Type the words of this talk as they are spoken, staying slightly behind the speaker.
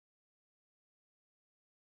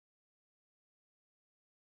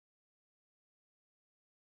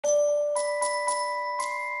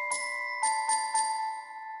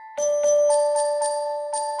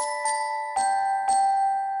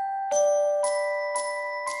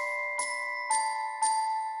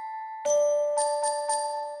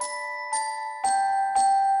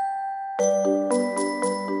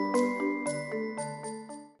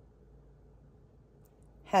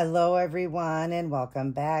Hello, everyone, and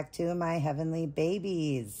welcome back to my heavenly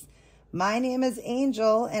babies. My name is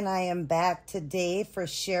Angel, and I am back today for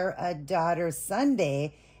Share a Daughter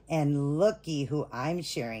Sunday. And looky who I'm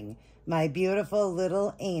sharing. My beautiful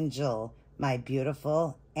little angel, my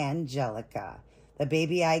beautiful Angelica. The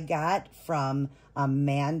baby I got from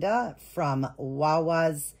Amanda from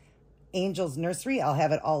Wawa's Angel's Nursery. I'll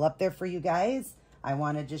have it all up there for you guys. I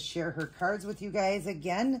want to just share her cards with you guys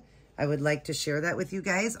again. I would like to share that with you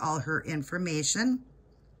guys, all her information.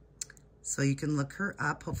 So you can look her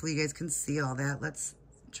up. Hopefully you guys can see all that. Let's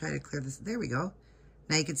try to clear this. There we go.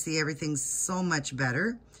 Now you can see everything so much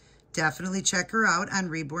better. Definitely check her out on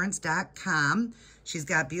reborns.com. She's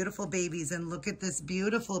got beautiful babies, and look at this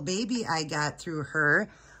beautiful baby I got through her.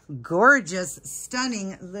 Gorgeous,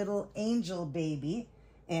 stunning little angel baby.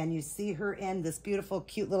 And you see her in this beautiful,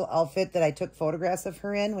 cute little outfit that I took photographs of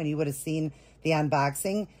her in when you would have seen the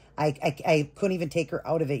unboxing. I couldn't even take her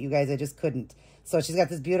out of it, you guys. I just couldn't. So she's got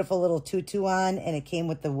this beautiful little tutu on, and it came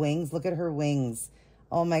with the wings. Look at her wings.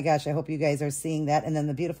 Oh my gosh, I hope you guys are seeing that. And then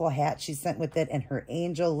the beautiful hat she sent with it, and her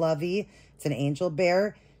angel lovey. It's an angel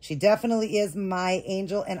bear. She definitely is my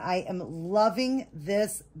angel, and I am loving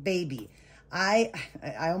this baby. I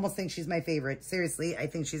almost think she's my favorite. Seriously, I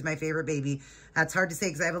think she's my favorite baby. That's hard to say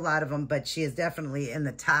because I have a lot of them, but she is definitely in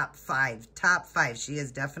the top five. Top five. She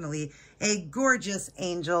is definitely a gorgeous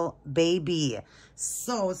angel baby.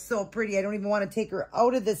 So pretty. I don't even want to take her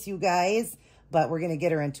out of this, you guys, but we're going to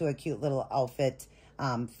get her into a cute little outfit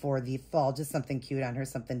for the fall. Just something cute on her,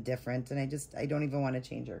 something different. And I don't even want to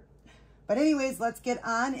change her. But anyways, let's get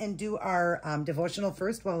on and do our devotional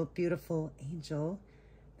first. Well, beautiful angel.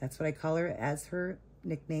 That's what I call her as her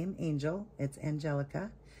nickname, Angel. It's Angelica.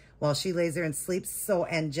 While she lays there and sleeps so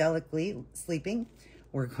angelically sleeping,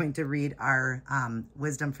 we're going to read our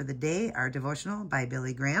Wisdom for the Day, our devotional by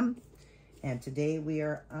Billy Graham. And today we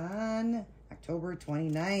are on October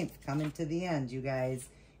 29th, coming to the end, you guys.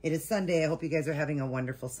 It is Sunday. I hope you guys are having a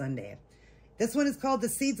wonderful Sunday. This one is called The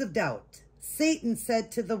Seeds of Doubt. Satan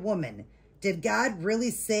said to the woman, "Did God really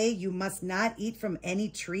say you must not eat from any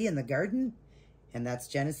tree in the garden?" And that's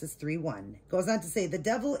Genesis 3:1. Goes on to say, the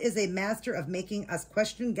devil is a master of making us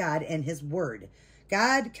question God and his word.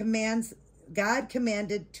 God commanded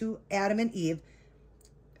to Adam and Eve,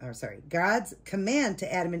 God's command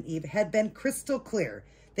to Adam and Eve had been crystal clear.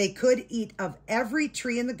 They could eat of every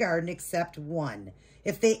tree in the garden except one.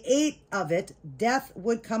 If they ate of it, death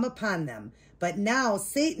would come upon them. But now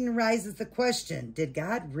Satan raises the question, did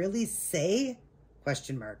God really say? ?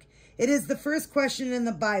 It is the first question in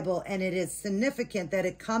the Bible, and it is significant that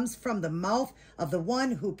it comes from the mouth of the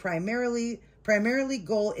one who primarily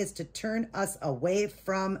goal is to turn us away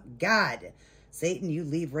from God. Satan, you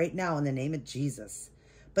leave right now in the name of Jesus.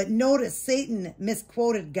 But notice Satan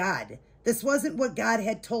misquoted God. This wasn't what God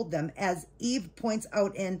had told them, as Eve points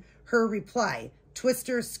out in her reply,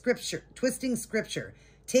 twisting scripture,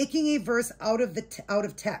 taking a verse out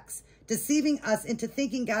of text, deceiving us into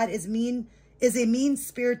thinking God is a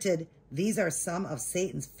mean-spirited. These are some of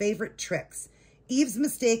Satan's favorite tricks. Eve's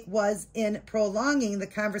mistake was in prolonging the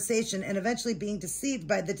conversation and eventually being deceived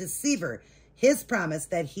by the deceiver. His promise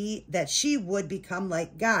that she would become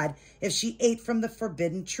like God if she ate from the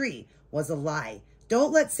forbidden tree was a lie.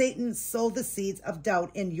 Don't let Satan sow the seeds of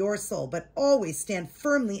doubt in your soul, but always stand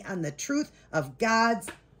firmly on the truth of God's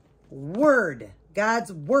word.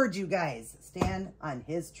 God's word, you guys. Stand on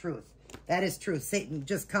his truth. That is truth. Satan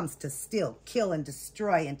just comes to steal, kill, and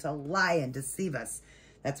destroy, and to lie and deceive us.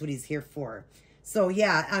 That's what he's here for. So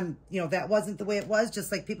yeah, that wasn't the way it was.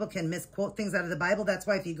 Just like people can misquote things out of the Bible. That's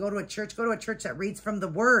why if you go to a church that reads from the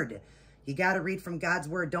word. You got to read from God's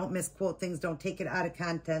word. Don't misquote things. Don't take it out of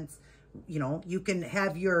context. You can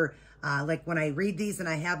have your, like when I read these and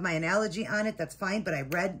I have my analogy on it, that's fine. But I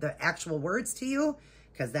read the actual words to you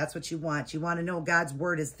because that's what you want. You want to know God's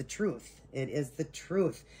word is the truth. It is the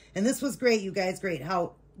truth. And this was great, you guys. Great.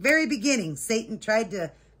 How very beginning, Satan tried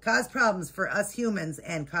to cause problems for us humans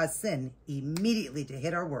and cause sin immediately to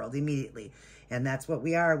hit our world immediately. And that's what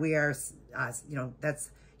we are. We are, that's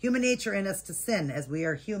human nature in us to sin, as we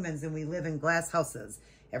are humans and we live in glass houses.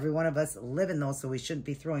 Every one of us live in those, so we shouldn't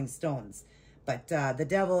be throwing stones. But the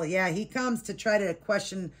devil, yeah, he comes to try to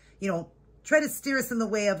question, try to steer us in the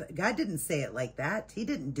way of, God didn't say it like that. He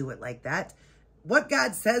didn't do it like that. What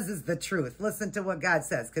God says is the truth. Listen to what God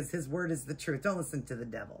says, because his word is the truth. Don't listen to the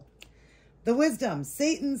devil. The wisdom.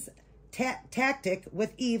 Satan's tactic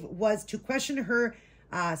with Eve was to question her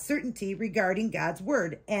certainty regarding God's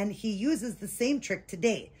word, and he uses the same trick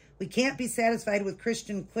today. We can't be satisfied with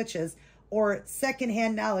Christian cliches or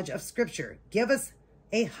secondhand knowledge of Scripture. Give us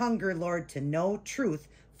a hunger, Lord, to know truth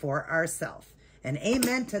for ourselves. And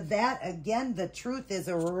amen to that. Again, the truth is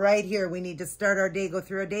right here. We need to start our day, go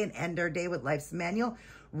through our day, and end our day with life's manual.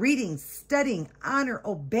 Reading, studying, honor,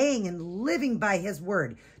 obeying, and living by his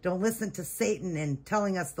word. Don't listen to Satan and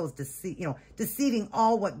telling us those deceiving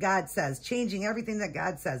all what God says, changing everything that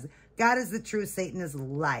God says. God is the truth. Satan is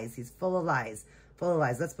lies. He's full of lies. Full of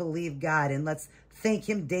lies. Let's believe God and let's thank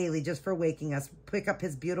him daily just for waking us. Pick up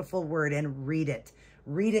his beautiful word and read it.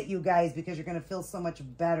 Read it, you guys, because you're going to feel so much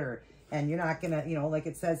better. And you're not going to, like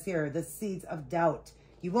it says here, the seeds of doubt.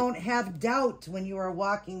 You won't have doubt when you are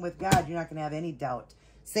walking with God. You're not going to have any doubt.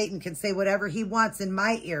 Satan can say whatever he wants in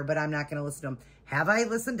my ear, but I'm not going to listen to him. Have I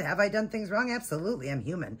listened? Have I done things wrong? Absolutely. I'm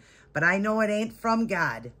human. But I know it ain't from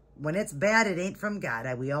God. When it's bad, it ain't from God.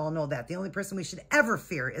 We all know that. The only person we should ever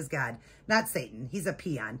fear is God, not Satan. He's a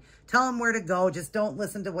peon. Tell him where to go. Just don't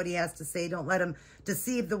listen to what he has to say. Don't let him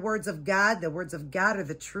deceive the words of God. The words of God are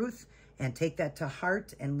the truth. And take that to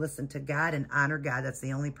heart and listen to God and honor God. That's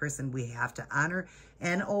the only person we have to honor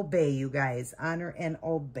and obey, you guys. Honor and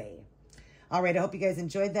obey. All right, I hope you guys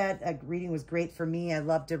enjoyed that. Reading was great for me. I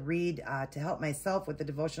love to read to help myself with the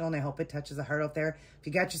devotional, and I hope it touches a heart out there. If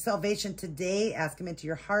you got your salvation today, ask him into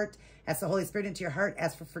your heart. Ask the Holy Spirit into your heart.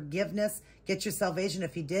 Ask for forgiveness. Get your salvation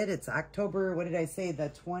if you did. It's October, what did I say?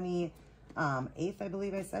 The 28th, I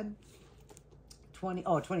believe I said.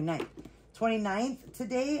 29th. 29th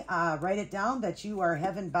today. Write it down that you are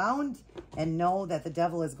heaven bound and know that the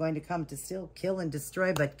devil is going to come to steal, kill, and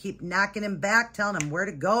destroy, but keep knocking him back, telling him where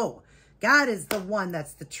to go. God is the one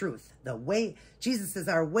that's the truth. The way, Jesus is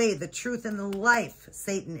our way, the truth, and the life.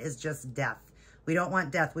 Satan is just death. We don't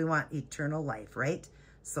want death. We want eternal life, right?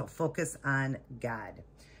 So focus on God.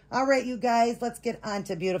 All right, you guys, let's get on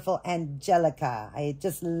to beautiful Angelica. I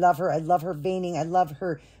just love her. I love her veining. I love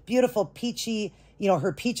her beautiful peachy,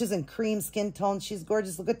 her peaches and cream skin tone. She's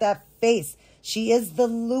gorgeous. Look at that face. She is the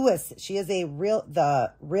Lewis. She is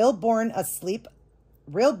the Reborn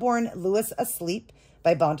Lewis Asleep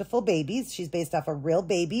by Bountiful Babies. She's based off a real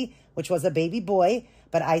baby, which was a baby boy,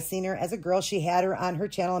 but I seen her as a girl. She had her on her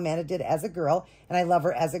channel. Amanda did as a girl, and I love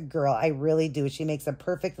her as a girl. I really do. She makes a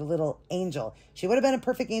perfect little angel. She would have been a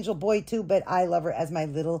perfect angel boy too, but I love her as my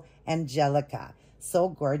little Angelica. So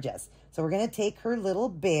gorgeous. So we're going to take her little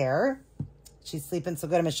bear. She's sleeping so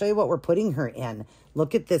good. I'm going to show you what we're putting her in.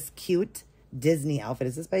 Look at this cute Disney outfit.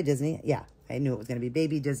 Is this by Disney? Yeah. I knew it was going to be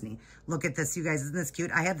Baby Disney. Look at this, you guys. Isn't this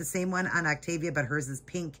cute? I have the same one on Octavia, but hers is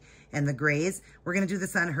pink and the grays. We're going to do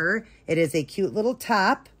this on her. It is a cute little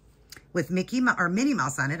top with Minnie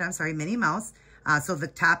Mouse on it. I'm sorry, Minnie Mouse. So the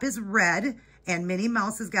top is red, and Minnie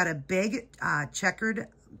Mouse has got a big checkered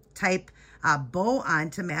type bow on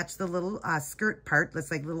to match the little skirt part.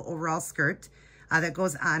 Looks like a little overall skirt that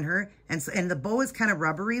goes on her. And the bow is kind of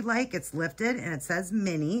rubbery like. It's lifted, and it says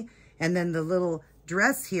Minnie. And then the little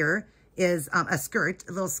dress here is a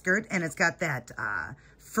little skirt, and it's got that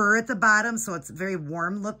fur at the bottom, so it's very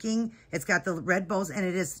warm looking. It's got the red bows, and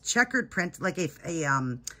it is checkered print, like a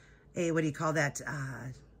what do you call that?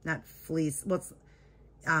 Not fleece. What's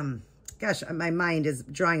gosh, my mind is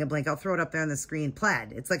drawing a blank. I'll throw it up there on the screen.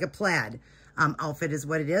 Plaid. It's like a plaid outfit is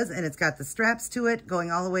what it is, and it's got the straps to it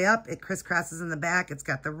going all the way up. It crisscrosses in the back. It's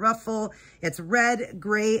got the ruffle. It's red,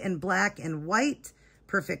 gray, and black and white.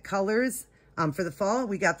 Perfect colors. For the fall,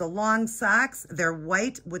 we got the long socks. They're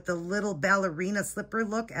white with the little ballerina slipper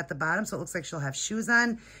look at the bottom, so it looks like she'll have shoes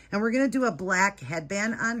on. And we're going to do a black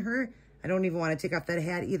headband on her. I don't even want to take off that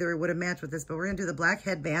hat either. It would have matched with this, but we're going to do the black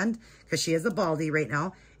headband because she is a baldy right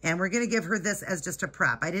now. And we're going to give her this as just a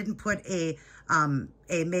prop. I didn't put a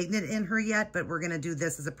magnet in her yet, but we're going to do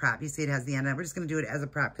this as a prop. You see it has the end. We're just going to do it as a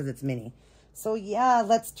prop because it's Minnie. So yeah,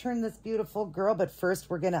 let's turn this beautiful girl. But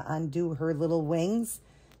first, we're going to undo her little wings.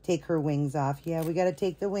 Take her wings off. Yeah, we got to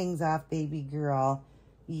take the wings off, baby girl.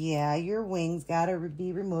 Yeah, your wings got to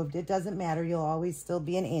be removed. It doesn't matter. You'll always still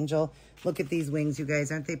be an angel. Look at these wings, you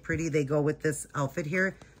guys. Aren't they pretty? They go with this outfit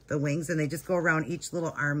here, the wings, and they just go around each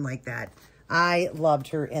little arm like that. I loved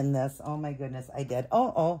her in this. Oh, my goodness, I did.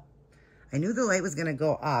 Oh. I knew the light was going to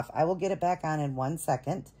go off. I will get it back on in 1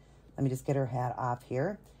 second. Let me just get her hat off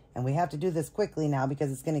here. And we have to do this quickly now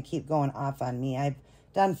because it's going to keep going off on me. I've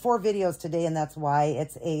done 4 videos today, and that's why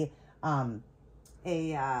it's a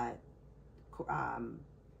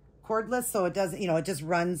cordless, so it doesn't, it just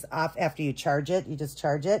runs off after you charge it. You just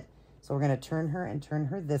charge it. So we're going to turn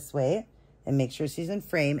her this way and make sure she's in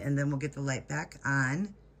frame, and then we'll get the light back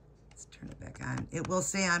on. Let's turn it back on. It will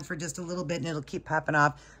stay on for just a little bit, and it'll keep popping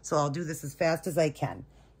off, so I'll do this as fast as I can.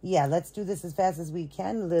 Yeah, let's do this as fast as we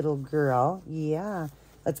can, little girl. Yeah.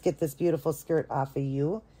 Let's get this beautiful skirt off of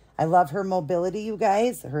you. I love her mobility, you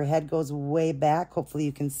guys. Her head goes way back. Hopefully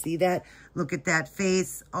you can see that. Look at that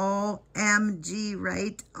face. OMG,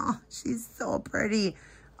 right? Oh, she's so pretty.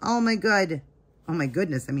 Oh my God. Oh my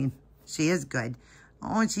goodness. I mean, she is good.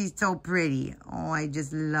 Oh, she's so pretty. Oh, I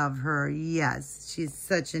just love her. Yes, she's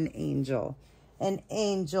such an angel. An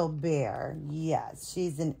angel bear. Yes,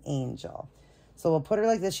 she's an angel. So we'll put her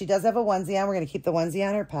like this. She does have a onesie on. We're going to keep the onesie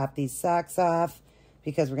on her. Pop these socks off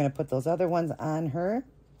because we're going to put those other ones on her,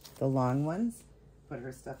 the long ones. Put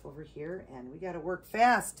her stuff over here. And we got to work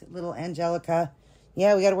fast, little Angelica.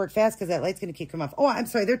 Yeah, we got to work fast because that light's going to keep coming off. Oh, I'm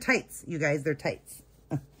sorry. They're tights, you guys. They're tights.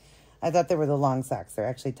 I thought they were the long socks. They're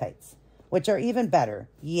actually tights, which are even better.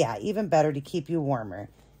 Yeah, even better to keep you warmer.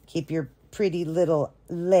 Keep your pretty little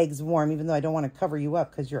legs warm, even though I don't want to cover you up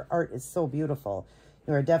because your art is so beautiful.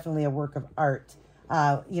 You are definitely a work of art.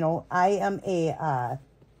 You know, I am a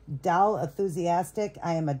doll enthusiastic.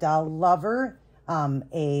 I am a doll lover,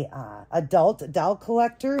 adult doll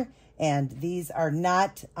collector. And these are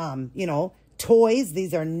not, you know, toys. These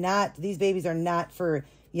babies are not for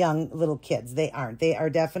young little kids. They aren't. They are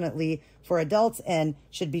definitely for adults and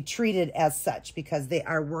should be treated as such because they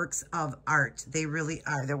are works of art. They really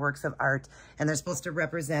are. They're works of art. And they're supposed to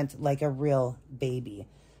represent like a real baby,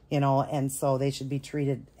 you know, and so they should be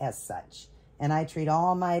treated as such. And I treat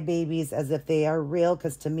all my babies as if they are real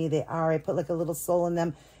because to me they are. I put like a little soul in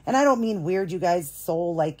them. And I don't mean weird, you guys,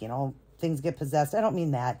 soul like, you know, things get possessed. I don't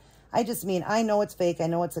mean that. I just mean I know it's fake. I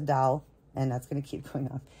know it's a doll. And that's going to keep going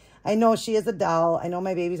on. I know she is a doll. I know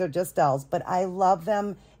my babies are just dolls, but I love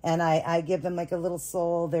them and I give them like a little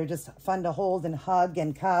soul. They're just fun to hold and hug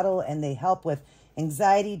and coddle, and they help with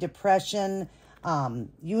anxiety, depression,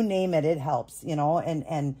 you name it, it helps, you know,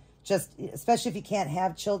 and just, especially if you can't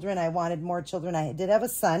have children. I wanted more children. I did have a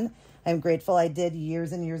son. I'm grateful I did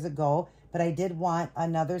years and years ago, but I did want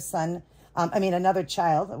another son. Another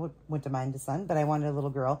child. I wouldn't mind a son, but I wanted a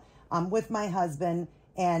little girl with my husband.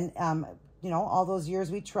 And, you know, all those years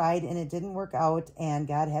we tried and it didn't work out and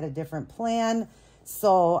God had a different plan.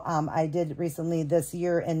 So I did recently this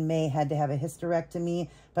year in May had to have a hysterectomy,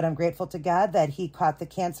 but I'm grateful to God that he caught the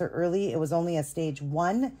cancer early. It was only a stage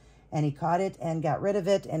 1 and he caught it and got rid of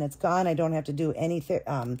it and it's gone. I don't have to do any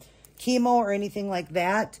chemo or anything like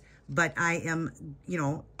that, but I am, you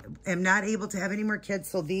know, am not able to have any more kids.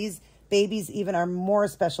 So these babies even are more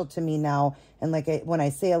special to me now. And like when I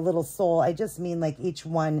say a little soul, I just mean like each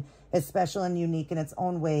one is special and unique in its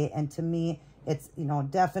own way. And to me, it's, you know,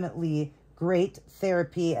 definitely great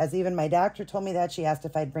therapy. As even my doctor told me that. She asked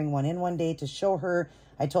if I'd bring one in one day to show her.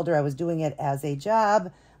 I told her I was doing it as a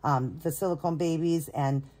job, the silicone babies.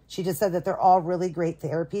 And she just said that they're all really great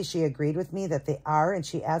therapy. She agreed with me that they are. And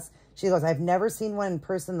she asked, she goes, I've never seen one in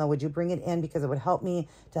person though. Would you bring it in? Because it would help me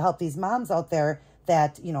to help these moms out there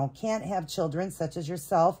that, you know, can't have children such as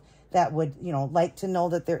yourself, that would, you know, like to know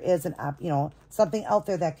that there is an, you know, something out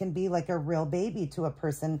there that can be like a real baby to a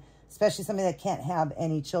person, especially somebody that can't have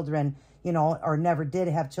any children, you know, or never did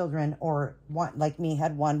have children or want, like me,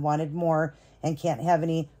 had one, wanted more and can't have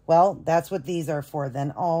any. Well, that's what these are for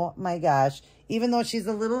then. Oh my gosh. Even though she's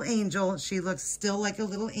a little angel, she looks still like a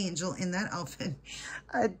little angel in that outfit.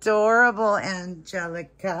 Adorable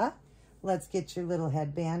Angelica. Let's get your little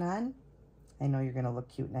headband on. I know you're going to look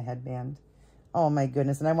cute in a headband. Oh my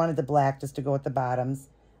goodness. And I wanted the black just to go with the bottoms.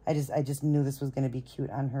 I just knew this was going to be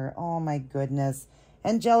cute on her. Oh my goodness.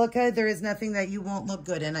 Angelica, there is nothing that you won't look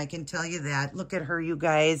good in. I can tell you that. Look at her, you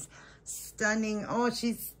guys. Stunning. Oh,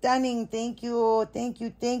 she's stunning. Thank you. Thank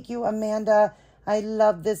you. Thank you, Amanda. I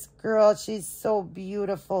love this girl. She's so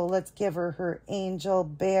beautiful. Let's give her her angel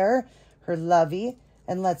bear, her lovey.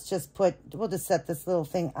 And let's just we'll just set this little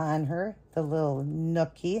thing on her, the little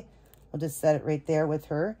nookie. We'll just set it right there with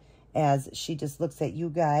her as she just looks at you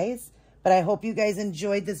guys. But I hope you guys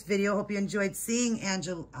enjoyed this video. Hope you enjoyed seeing I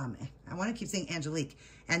want to keep saying Angelique.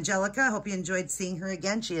 Angelica, I hope you enjoyed seeing her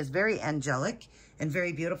again. She is very angelic and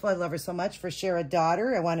very beautiful. I love her so much. For share a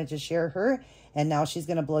daughter, I wanted to share her. And now she's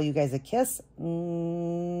going to blow you guys a kiss.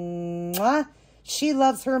 Mwah. She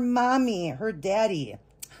loves her mommy, her daddy.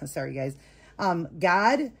 Sorry, guys.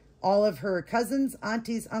 God, all of her cousins,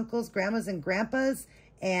 aunties, uncles, grandmas, and grandpas.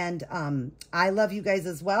 And I love you guys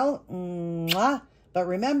as well. Mwah. But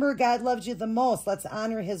remember, God loves you the most. Let's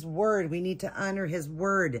honor his word. We need to honor his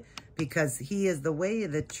word because he is the way,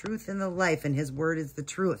 the truth, and the life. And his word is the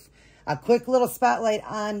truth. A quick little spotlight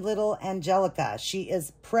on little Angelica. She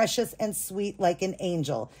is precious and sweet like an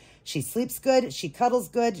angel. She sleeps good. She cuddles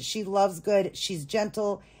good. She loves good. She's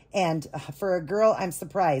gentle. And for a girl, I'm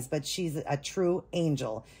surprised, but she's a true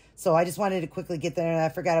angel. So I just wanted to quickly get there, and I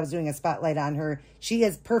forgot I was doing a spotlight on her. She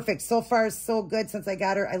is perfect. So far, so good since I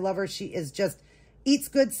got her. I love her. She is just eats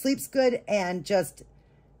good, sleeps good, and just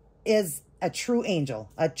is a true angel,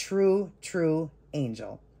 a true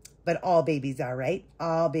angel. But all babies are, right?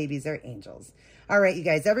 All babies are angels. All right, you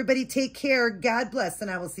guys, everybody take care. God bless,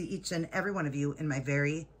 and I will see each and every one of you in my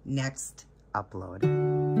very next upload.